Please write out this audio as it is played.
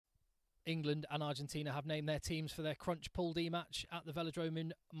England and Argentina have named their teams for their Crunch Pool D match at the Velodrome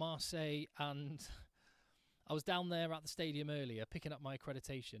in Marseille, and I was down there at the stadium earlier picking up my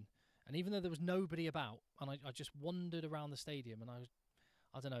accreditation, and even though there was nobody about, and I just wandered around the stadium, and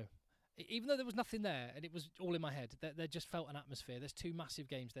I don't know, even though there was nothing there and it was all in my head, there just felt an atmosphere. There's two massive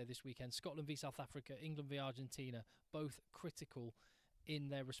games there this weekend: Scotland v South Africa, England v Argentina, both critical in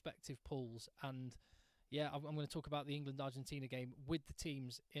their respective pools. And yeah, I'm going to talk about the England-Argentina game with the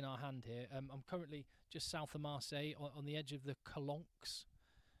teams in our hand here. I'm currently just south of Marseille on the edge of the Calanques.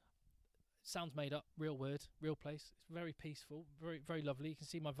 Sounds made up, real word, real place. It's very peaceful, very, very lovely. You can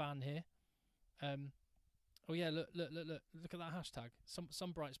see my van here. Oh yeah, look at that hashtag.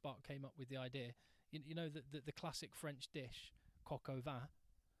 Some bright spark came up with the idea. You know the classic French dish, coq au vin,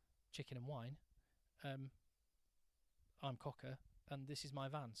 chicken and wine. I'm Cocker, and this is my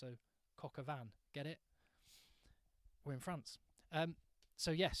van, so coq au vin. Get it? We're in France. So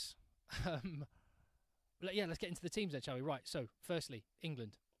yes. Yeah, let's get into the teams then, shall we? Right, so firstly,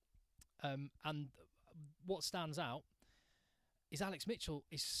 England. And what stands out is Alex Mitchell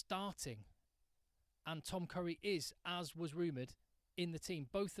is starting, and Tom Curry is, as was rumoured, in the team.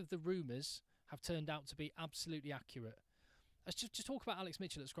 Both of the rumours have turned out to be absolutely accurate. Let's just talk about Alex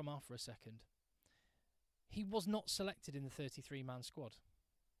Mitchell at scrum half for a second. He was not selected in the 33-man squad.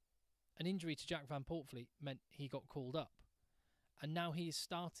 An injury to Jack Van Poortvliet meant he got called up, and now he is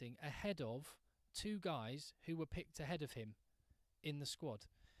starting ahead of two guys who were picked ahead of him in the squad.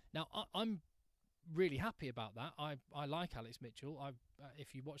 Now, I'm really happy about that. I like Alex Mitchell.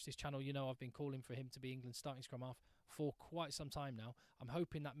 If you watch this channel, you know I've been calling for him to be England's starting scrum half for quite some time now. I'm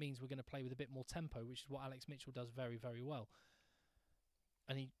hoping that means we're going to play with a bit more tempo, which is what Alex Mitchell does very, very well.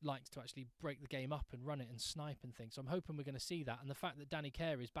 And he likes to actually break the game up and run it and snipe and things. So I'm hoping we're going to see that. And the fact that Danny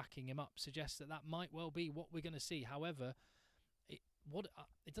Care is backing him up suggests that might well be what we're going to see. However,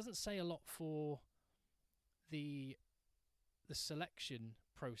 it doesn't say a lot for the selection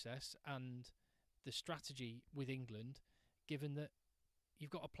process and the strategy with England, given that you've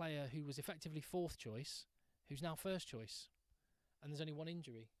got a player who was effectively fourth choice, who's now first choice, and there's only one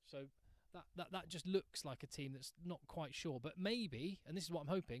injury. So that just looks like a team that's not quite sure. But maybe, and this is what I'm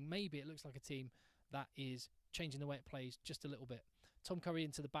hoping, maybe it looks like a team that is changing the way it plays just a little bit. Tom Curry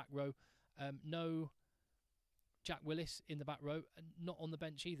into the back row. No Jack Willis in the back row, and not on the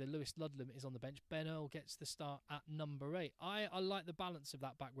bench either. Lewis Ludlam is on the bench. Ben Earl gets the start at number 8. I like the balance of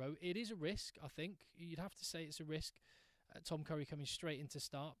that back row. It is a risk, I think. You'd have to say it's a risk. Tom Curry coming straight into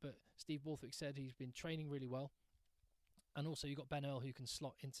start, but Steve Borthwick said he's been training really well. And also you've got Ben Earl who can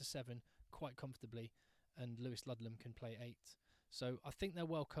slot into 7 quite comfortably, and Lewis Ludlam can play 8. So I think they're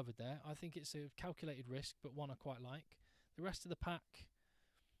well covered there. I think it's a calculated risk, but one I quite like. The rest of the pack,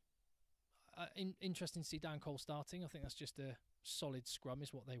 interesting to see Dan Cole starting. I think that's just a solid scrum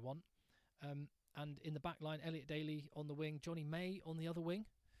is what they want. And in the back line, Elliot Daly on the wing, Johnny May on the other wing,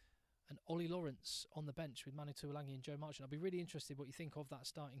 and Ollie Lawrence on the bench with Manu Tuolangi and Joe Marchant. I'll be really interested what you think of that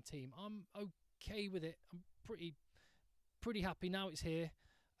starting team. I'm okay with it. I'm pretty happy now it's here.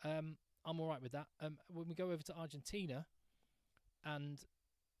 I'm all right with that. When we go over to Argentina, and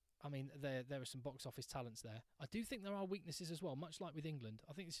I mean, there are some box office talents there. I do think there are weaknesses as well, much like with England.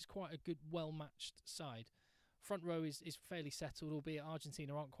 I think this is quite a good, well-matched side. Front row is fairly settled, albeit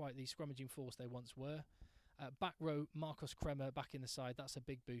Argentina aren't quite the scrummaging force they once were. Back row, Marcos Kremer back in the side. That's a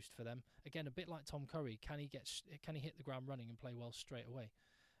big boost for them. Again, a bit like Tom Curry. Can he hit the ground running and play well straight away?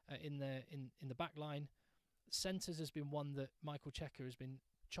 In the back line, centres has been one that Michael Checker has been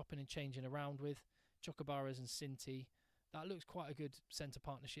chopping and changing around with. Chocobaras and Sinti. That looks quite a good centre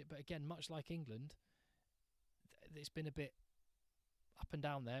partnership. But again, much like England, it's been a bit up and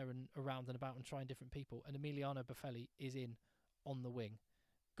down there and around and about and trying different people. And Emiliano Buffelli is in on the wing.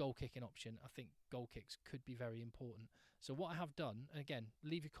 Goal kicking option. I think goal kicks could be very important. So what I have done, and again,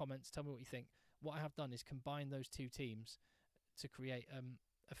 leave your comments, tell me what you think. What I have done is combine those two teams to create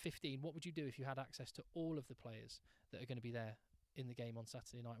a 15. What would you do if you had access to all of the players that are going to be there in the game on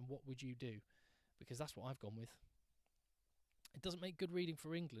Saturday night? And what would you do? Because that's what I've gone with. It doesn't make good reading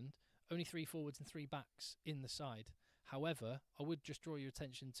for England. Only 3 forwards and 3 backs in the side. However, I would just draw your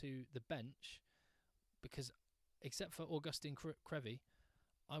attention to the bench, because except for Augustin Crevi,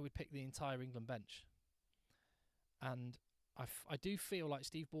 I would pick the entire England bench. And I do feel like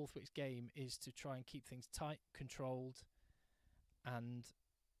Steve Borthwick's game is to try and keep things tight, controlled, and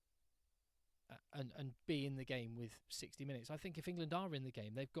be in the game with 60 minutes. I think if England are in the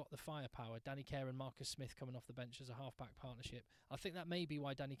game, they've got the firepower. Danny Care and Marcus Smith coming off the bench as a half-back partnership. I think that may be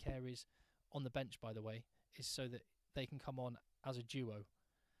why Danny Care is on the bench, by the way, is so that they can come on as a duo.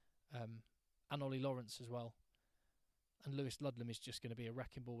 And Ollie Lawrence as well. and Lewis Ludlam is just going to be a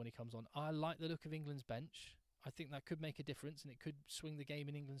wrecking ball when he comes on. I like the look of England's bench. I think that could make a difference and it could swing the game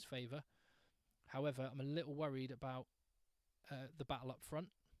in England's favour. However, I'm a little worried about the battle up front.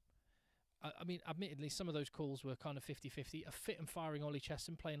 I mean, admittedly, some of those calls were kind of 50-50. A fit and firing Ollie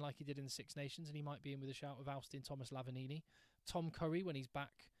Chesson playing like he did in the Six Nations, and he might be in with a shout of ousting Thomas Lavanini. Tom Curry, when he's back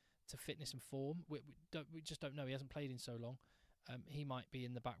to fitness and form, we just don't know. He hasn't played in so long. He might be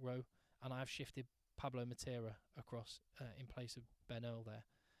in the back row, and I have shifted Pablo Matera across in place of Ben Earl there.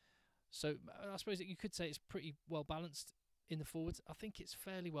 So I suppose that you could say it's pretty well balanced in the forwards. I think it's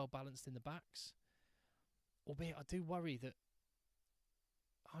fairly well balanced in the backs, albeit I do worry that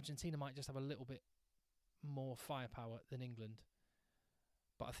Argentina might just have a little bit more firepower than England.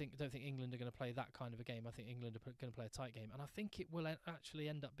 But I don't think England are going to play that kind of a game. I think England are going to play a tight game. And I think it will actually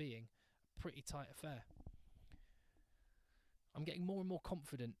end up being a pretty tight affair. I'm getting more and more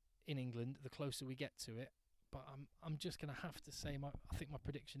confident in England the closer we get to it. But I'm just going to have to say, I think my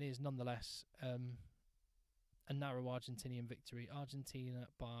prediction is nonetheless a narrow Argentinian victory. Argentina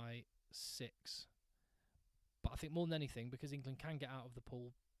by 6. But I think more than anything, because England can get out of the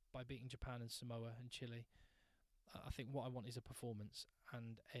pool by beating Japan and Samoa and Chile, I think what I want is a performance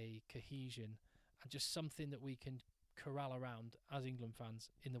and a cohesion and just something that we can corral around as England fans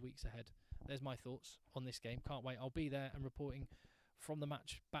in the weeks ahead. There's my thoughts on this game. Can't wait. I'll be there and reporting from the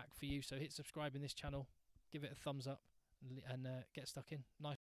match back for you. So hit subscribe in this channel, give it a thumbs up and get stuck in. Nice.